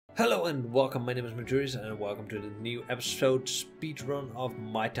Hello and welcome, my name is Menturius and welcome to the new episode speedrun of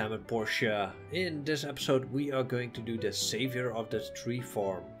My Time at Portia. In this episode we are going to do the Savior of the Tree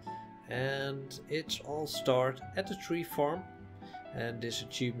Farm. And it's all start at the tree farm. And this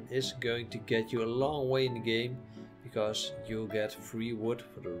achievement is going to get you a long way in the game, because you'll get free wood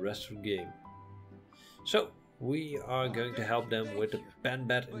for the rest of the game. So we are going to help them with the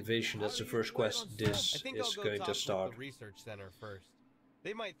Penbat invasion. That's the first quest. This is going to start. The research center first.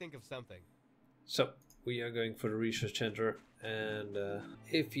 They might think of something. So we are going for the research center, and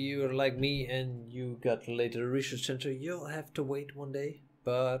if you're like me and you got late to the research center, you'll have to wait one day.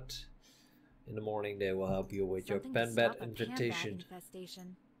 But in the morning they will help you with your Penbat invitation.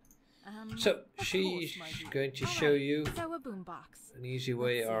 So she's going to show you an easy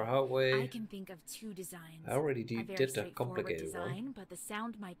way or hard way. I can think of two designs. I already did the complicated design, one, but the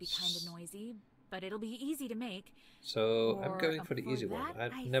sound might be kind of noisy. But it'll be easy to make. so I'm going for the easy one.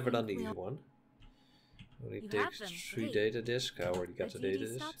 I've never done the easy one. Only takes 3 data discs. I already got the data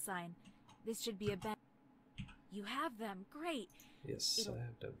disc. Stop sign. This should be a bet. You have them. Great. Yes, I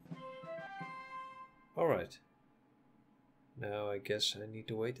have them. Alright. Now I guess I need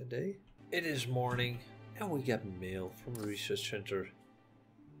to wait a day. It is morning and we get mail from the research center.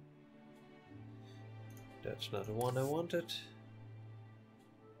 That's not the one I wanted.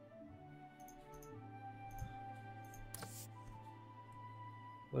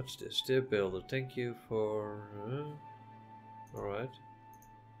 What's this? Dear Builder, thank you for... Alright.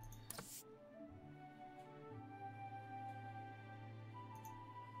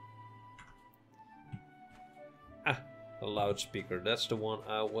 Ah, a loudspeaker. That's the one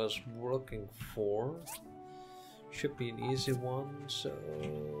I was looking for. Should be an easy one, so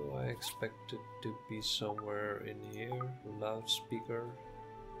I expect it to be somewhere in here. Loudspeaker.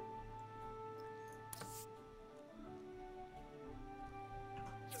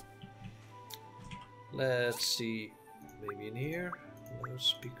 Let's see, maybe in here,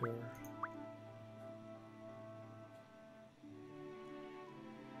 loudspeaker.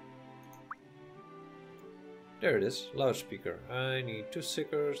 There it is, loudspeaker. I need 2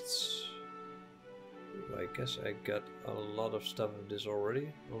 stickers. I guess I got a lot of stuff of this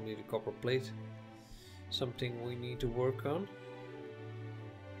already. Only the copper plate. Something we need to work on.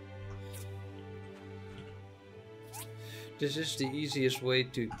 This is the easiest way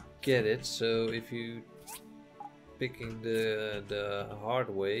to get it, so if you picking the hard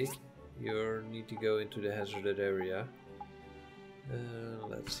way, you need to go into the hazarded area.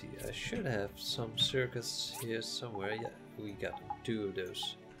 Let's see, I should have some circuits here somewhere. Yeah, we got 2 of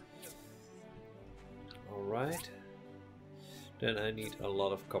those. Alright, then I need a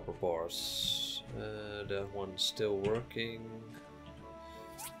lot of copper bars. That one's still working.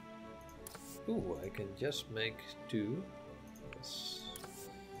 Ooh, I can just make 2.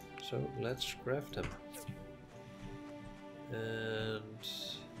 So let's craft them, and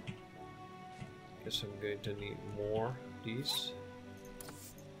guess I'm going to need more of these.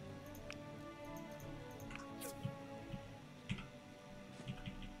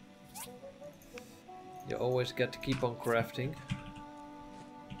 You always got to keep on crafting,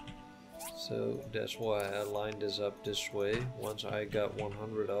 so that's why I lined this up this way. Once I got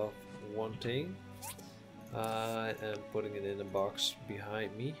 100 of one thing, I am putting it in a box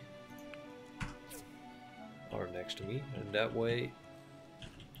behind me or next to me, and that way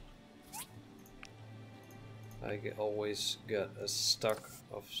I always got a stock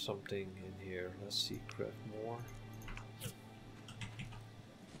of something in here. Let's see, craft more.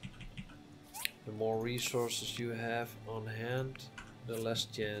 The more resources you have on hand, the less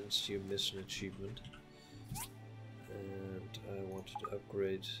chance you miss an achievement. And I wanted to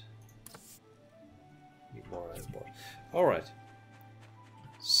upgrade. Need more iron bar. Alright.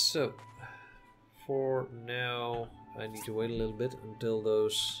 So for now I need to wait a little bit until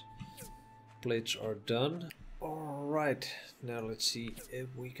those plates are done. Alright, now let's see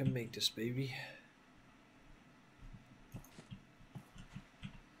if we can make this baby.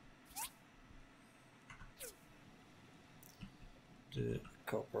 The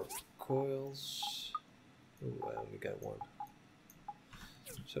copper coils. Oh, I only got 1.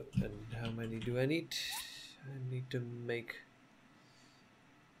 So, and how many do I need? I need to make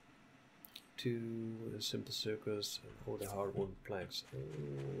 2 simple circles or the hard wooden planks.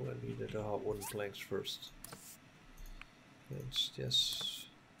 Oh, I needed the hard wooden planks first. Let's just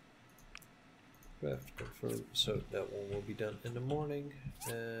craft confirm. So that one will be done in the morning,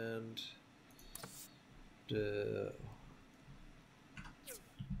 and the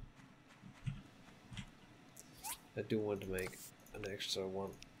I do want to make an extra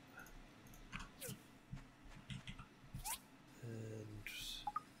one. And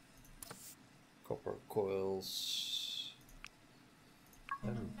coils.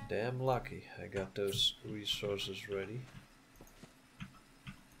 I'm damn lucky I got those resources ready.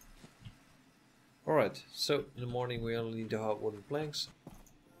 Alright, so in the morning we only need the hot wooden planks.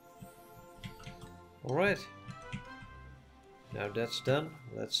 Alright, now that's done,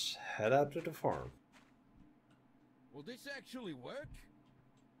 let's head out to the farm. Will this actually work?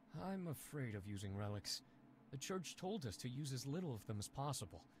 I'm afraid of using relics. The church told us to use as little of them as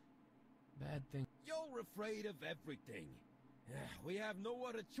possible. Bad thing. You're afraid of everything. We have no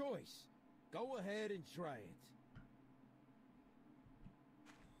other choice. Go ahead and try it.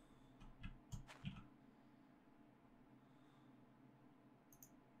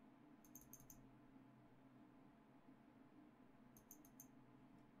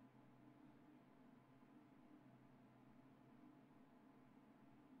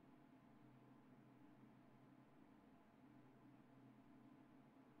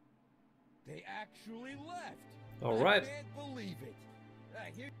 They actually left. All right. I can't believe it.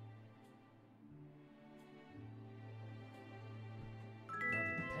 Here. Now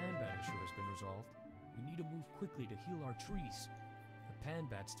that the pan-bat issue has been resolved, we need to move quickly to heal our trees. The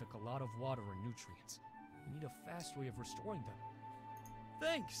pan-bats took a lot of water and nutrients. We need a fast way of restoring them.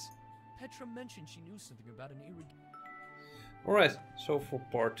 Thanks! Petra mentioned she knew something about an irrigation. Alright, so for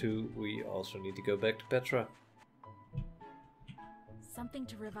part 2 we also need to go back to Petra. Something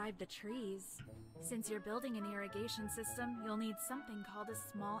to revive the trees. Since you're building an irrigation system, you'll need something called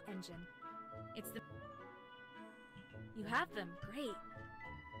a small engine. It's the... You have them, great.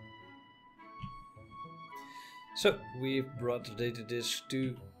 So, we've brought the data disk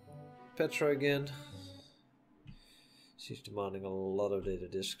to Petra again. She's demanding a lot of data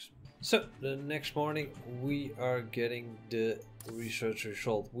disks. So, the next morning we are getting the research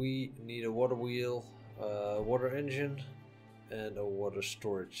result. We need a water wheel, a water engine, and a water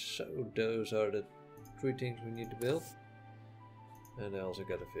storage. So those are the 3 things we need to build. And I also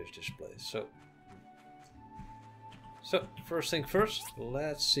got a fish display. So first thing first,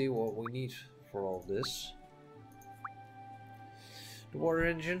 let's see what we need for all this. The water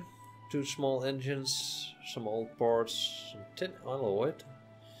engine, 2 small engines, some old parts, some tin alloy,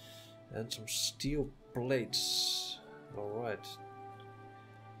 and some steel plates. Alright.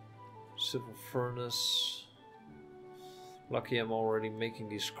 Civil furnace. Lucky I'm already making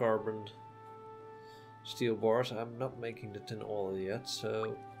these carbon steel bars. I'm not making the tin oil yet,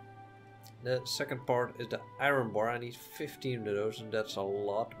 so the second part is the iron bar. I need 15 of those, and that's a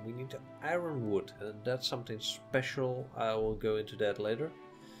lot. We need the iron wood, and that's something special. I will go into that later.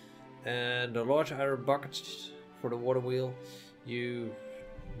 And the large iron buckets for the water wheel. You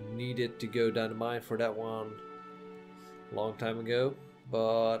needed to go down the mine for that one a long time ago,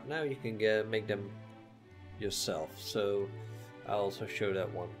 but now you can make them yourself, so I'll also show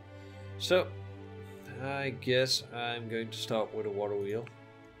that one. So I guess I'm going to start with a water wheel,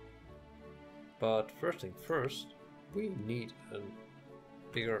 but first thing first, we need a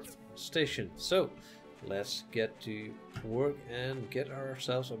bigger station, so let's get to work and get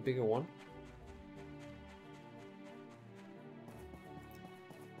ourselves a bigger one.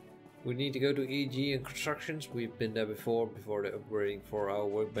 We need to go to EG and constructions. We've been there before the upgrading for our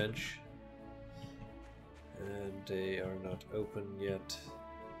workbench. And they are not open yet.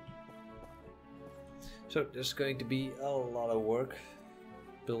 So there's going to be a lot of work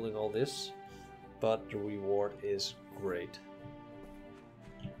building all this, but the reward is great.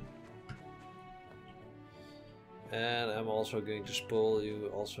 And I'm also going to spoil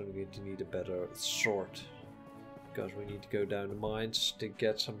you, also going to need a better sword, because we need to go down the mines to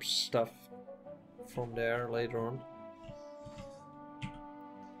get some stuff from there later on.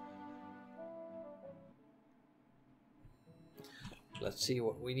 Let's see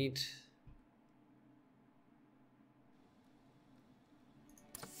what we need.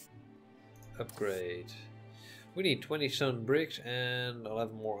 Upgrade. We need 20 stone bricks and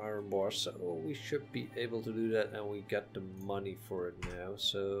 11 more iron bars, so we should be able to do that, and we got the money for it now,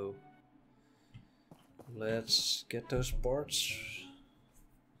 so let's get those parts.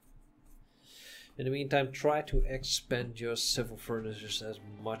 In the meantime, try to expand your civil furnaces as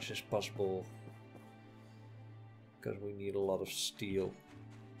much as possible, because we need a lot of steel.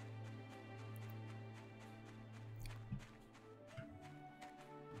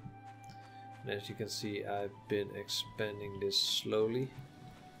 And as you can see, I've been expanding this slowly.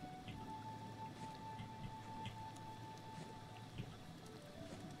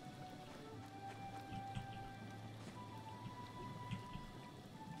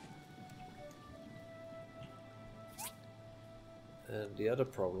 And the other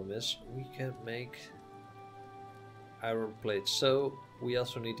problem is we can't make iron plates. So we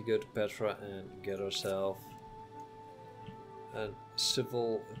also need to go to Petra and get ourselves a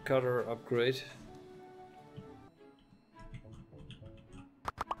civil cutter upgrade.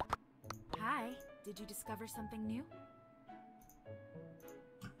 Hi, did you discover something new?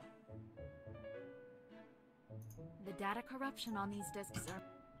 The data corruption on these disks are...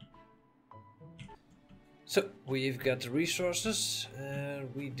 So we've got the resources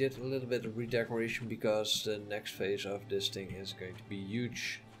and we did a little bit of redecoration because the next phase of this thing is going to be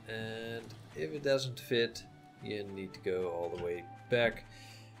huge, and if it doesn't fit you need to go all the way back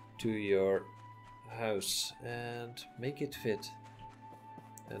to your house and make it fit,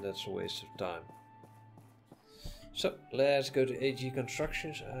 and that's a waste of time. So let's go to AG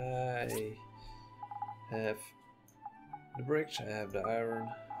Constructions. I have the bricks, I have the iron,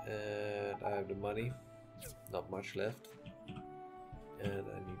 and I have the money. Not much left, and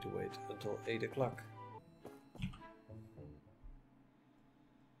I need to wait until 8 o'clock.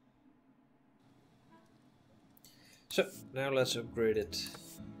 So now let's upgrade it.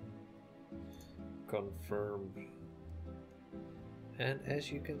 Confirm, and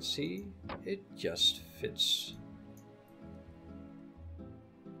as you can see it just fits.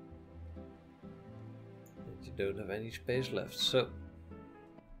 And you don't have any space left, so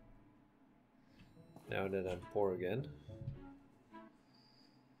now that I'm poor again,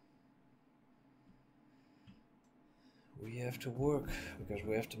 we have to work because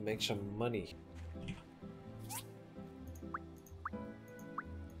we have to make some money.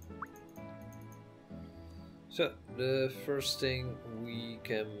 So the first thing we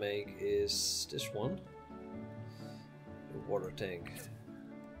can make is this one, the water tank.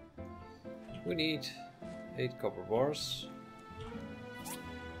 We need 8 copper bars.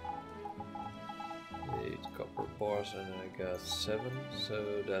 8 copper bars, and I got 7,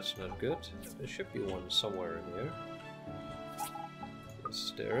 so that's not good. There should be one somewhere in here.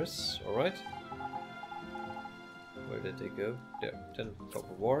 Yes, there is. Alright. Where did they go? There, 10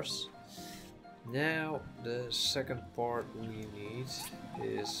 copper bars. Now the second part we need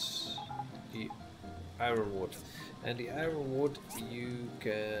is the iron wood. And the iron wood you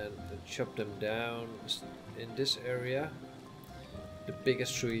can chop them down in this area. The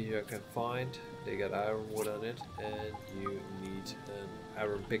biggest tree you can find, they got iron wood on it, and you need an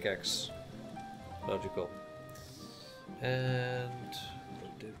iron pickaxe. Logical. And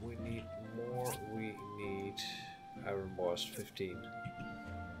did we need more? We need iron bars, 15.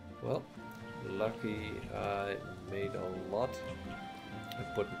 Well, lucky I made a lot. I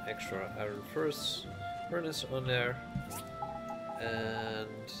put an extra iron furnace on there,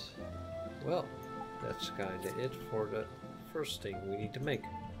 and well, that's kinda it for the first thing we need to make.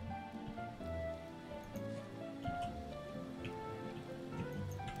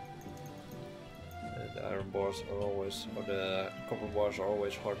 And the iron bars are always, or the copper bars are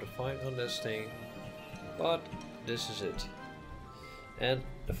always hard to find on this thing, but this is it. And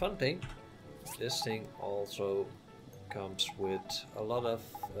the fun thing, this thing also comes with a lot of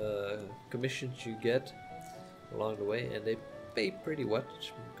commissions you get along the way, and they pay pretty well.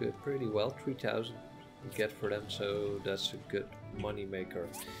 Pretty well, 3,000 you get for them, so that's a good money maker.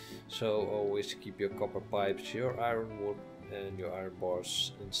 So always keep your copper pipes, your iron wood, and your iron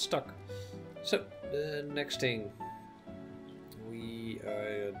bars in stock. So the next thing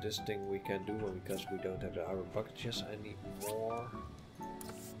this thing we can do, because we don't have the iron buckets. Yes, I need more.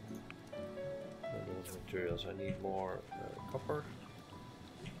 Materials. I need more copper.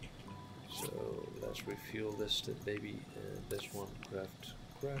 So let's refuel this baby, and this one craft.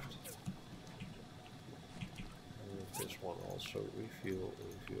 And this one also refuel.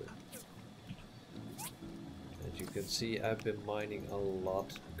 As you can see, I've been mining a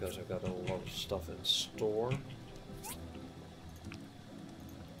lot because I got a lot of stuff in store,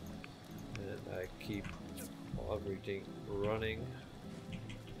 and I keep everything running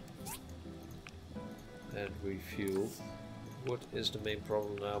and refuel. What is the main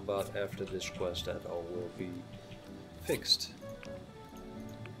problem now? But after this quest that all will be fixed.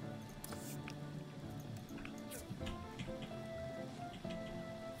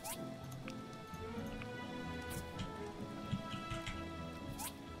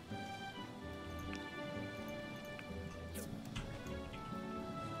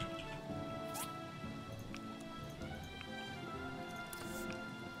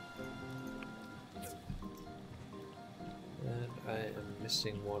 I am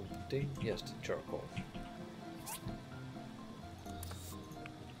missing one thing. Yes, the charcoal.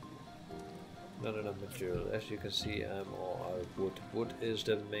 Not enough material. As you can see, I'm all out of wood. Wood is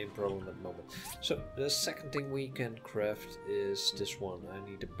the main problem at the moment. So the second thing we can craft is this one. I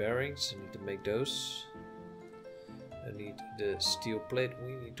need the bearings. I need to make those. I need the steel plate.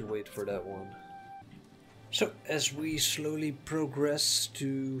 We need to wait for that one. So as we slowly progress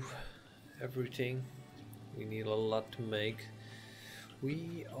to everything, we need a lot to make.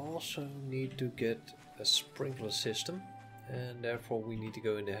 We also need to get a sprinkler system, and therefore we need to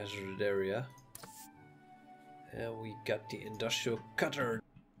go in the hazarded area. And we got the industrial cutter.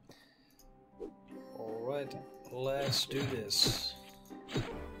 Alright, let's do this.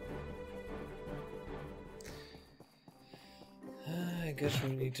 I guess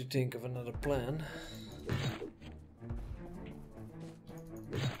we need to think of another plan.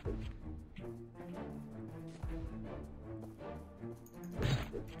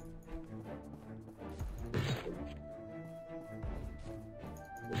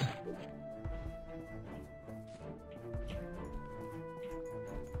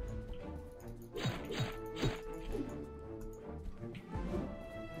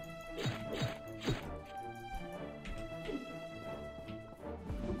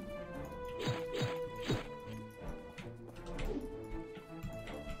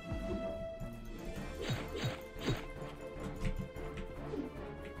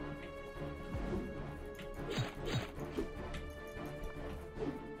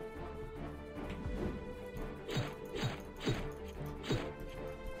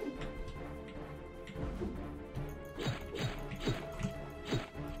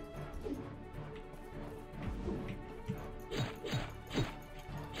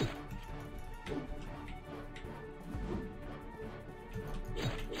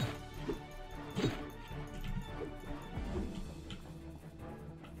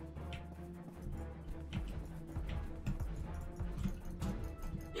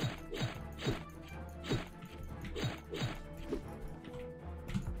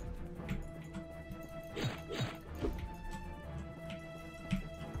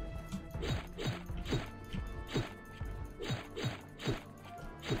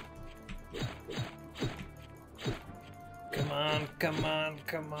 Come on,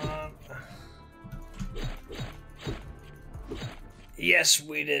 come on. Yes,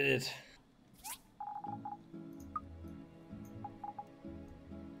 we did it.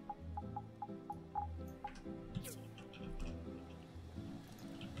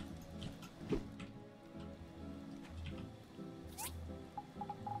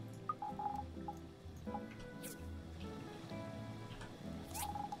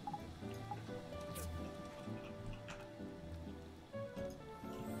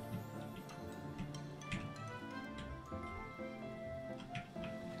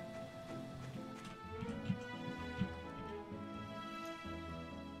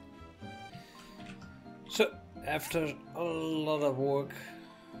 So, after a lot of work,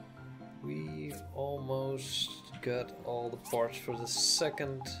 we almost got all the parts for the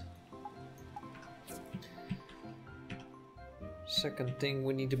second thing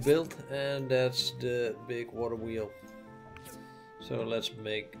we need to build, and that's the big water wheel. So let's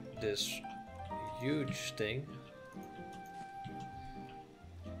make this huge thing.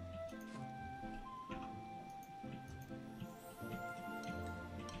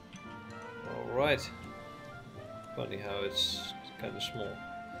 All right. Funny how it's kind of small.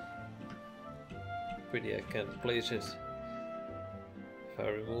 Pity I can't place it. If I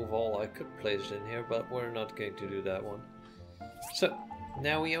remove all, I could place it in here, but we're not going to do that one. So,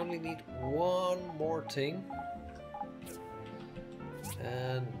 now we only need one more thing.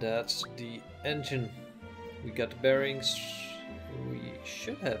 And that's the engine. We got the bearings. We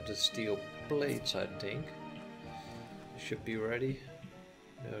should have the steel plates, I think. They should be ready.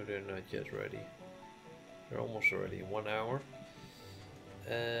 No, they're not yet ready. They're almost ready, 1 hour.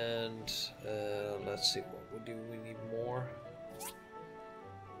 And let's see, what do we need more?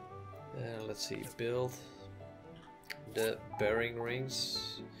 Let's see, build the bearing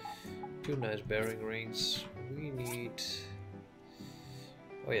rings. 2 nice bearing rings. We need,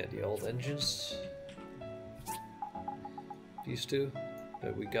 oh yeah, the old engines. These 2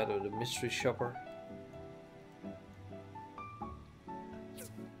 that we got with the mystery shopper.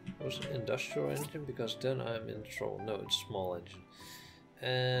 Was an industrial engine, because then I'm in trouble. No, it's small engine.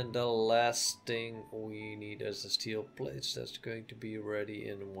 And the last thing we need is the steel plates. That's going to be ready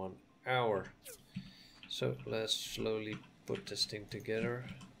in 1 hour. So let's slowly put this thing together.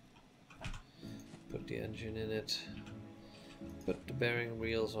 Put the engine in it. Put the bearing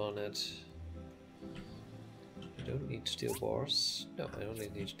wheels on it. I don't need steel bars. No, I only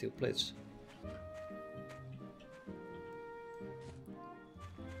need steel plates.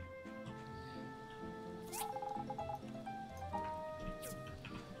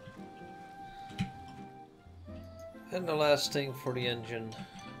 And the last thing for the engine.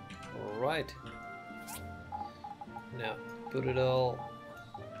 Alright. Now put it all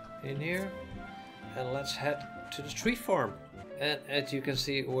in here and let's head to the tree farm. And as you can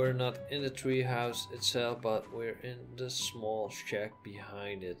see, we're not in the tree house itself, but we're in the small shack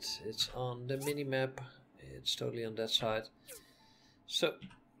behind it. It's on the mini map. It's totally on that side. So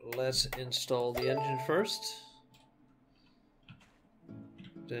let's install the engine first.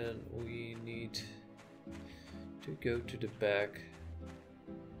 Then we need to go to the back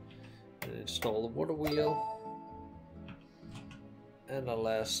and install the water wheel. And the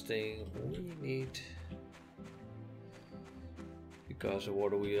last thing we need, because the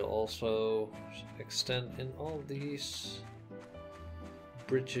water wheel also extend in all these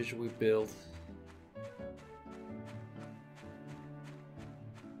bridges we built.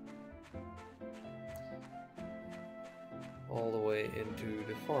 All the way into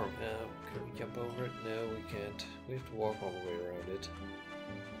the farm. Now, can we jump over it? No, we can't. We have to walk all the way around it.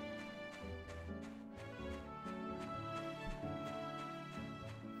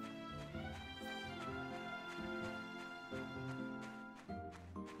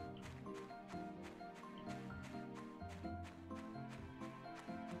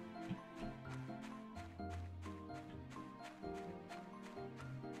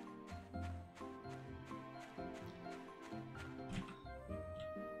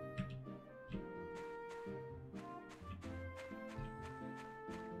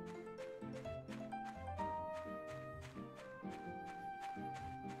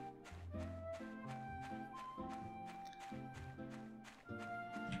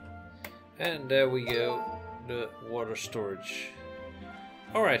 And there we go, the water storage.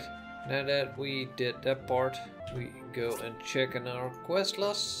 Alright, now that we did that part, we go and check on our quest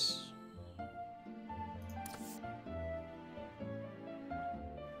lists.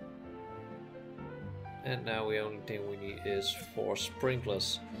 And now the only thing we need is 4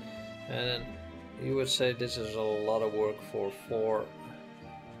 sprinklers. And you would say this is a lot of work for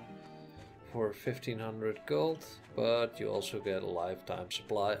 1500 gold, but you also get a lifetime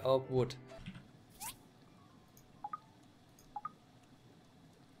supply of wood.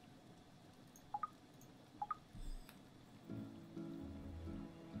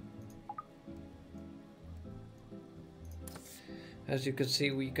 As you can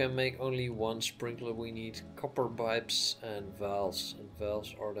see, we can make only 1 sprinkler. We need copper pipes and valves. And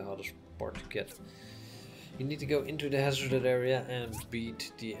valves are the hardest part to get. You need to go into the hazarded area and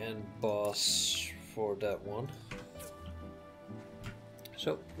beat the end boss for that one.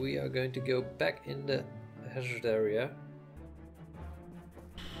 So we are going to go back in the hazard area.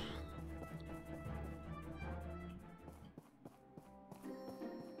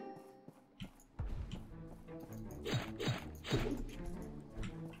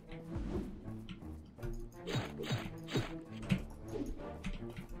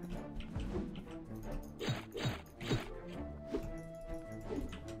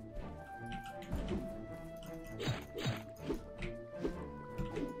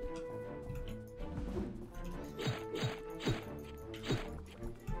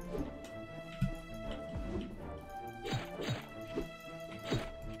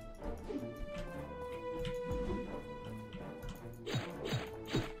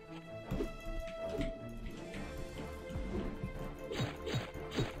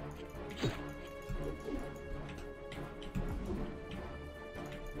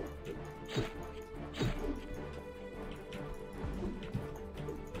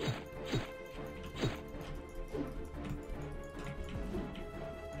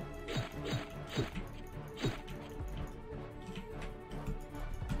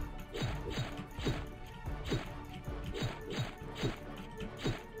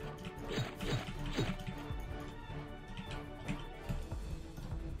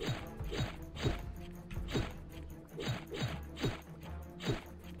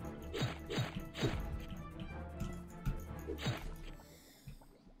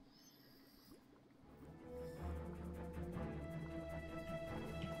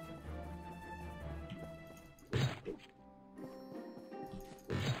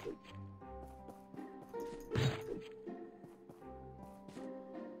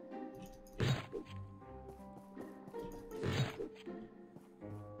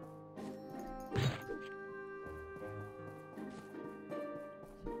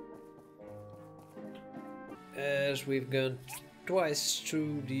 As we've gone twice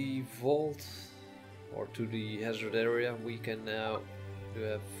through the vault or to the hazard area, we can now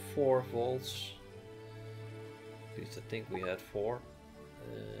have 4 vaults. At least I think we had 4.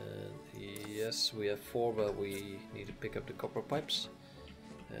 And yes, we have 4, but we need to pick up the copper pipes.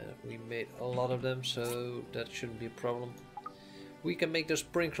 We made a lot of them, so that shouldn't be a problem. We can make the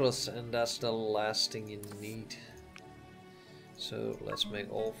sprinklers, and that's the last thing you need. So let's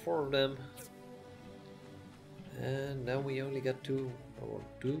make all 4 of them. And then we only got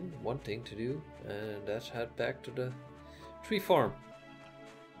one thing to do, and that's head back to the tree farm.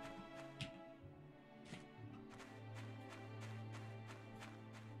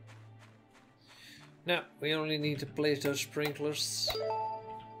 Now we only need to place those sprinklers.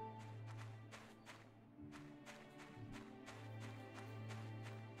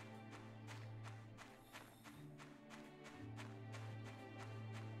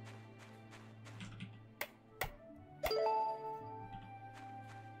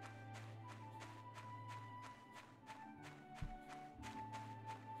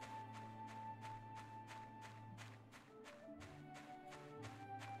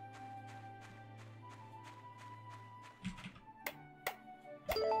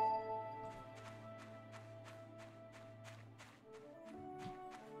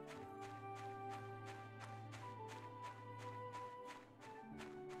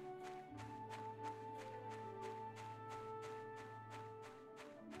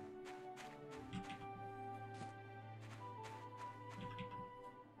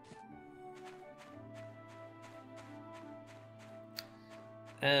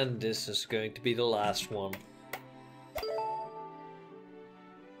 And this is going to be the last one.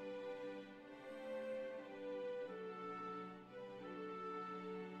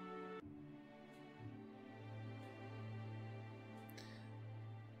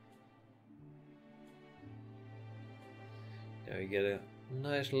 Now you get a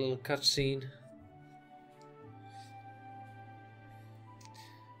nice little cutscene.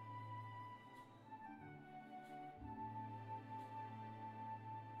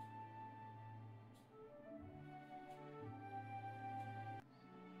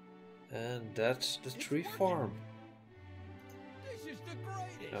 And that's the tree farm. This is the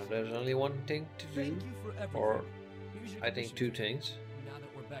greatest. Now there's only one thing to do, Thank you for everything. or Here's your I think commission. 2 things. Now that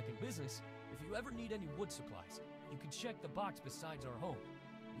we're back in business, if you ever need any wood supplies, you can check the box besides our home.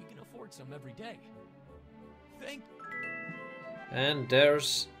 We can afford some every day. Thank And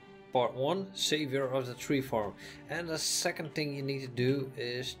there's part 1, Savior of the Tree Farm. And the second thing you need to do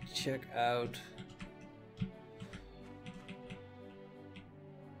is check out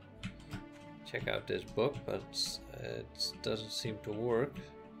this book, but it doesn't seem to work.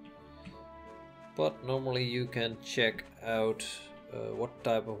 But normally you can check out what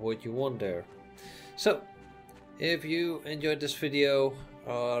type of wood you want there. So if you enjoyed this video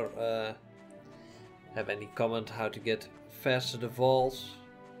or have any comment how to get faster the vaults,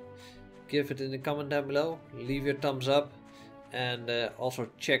 give it in the comment down below, leave your thumbs up, and also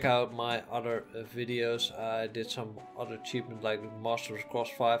check out my other videos. I did some other achievement like Master of Cross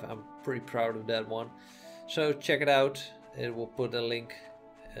 5. I'm pretty proud of that one, so check it out. It will put a link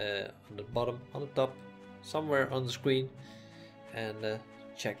on the bottom, on the top, somewhere on the screen, and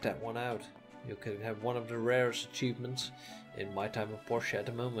check that one out. You can have one of the rarest achievements in My Time at Portia at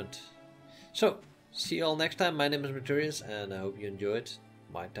the moment. So see you all next time. My name is Menturius, and I hope you enjoyed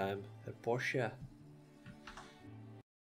My Time at Portia.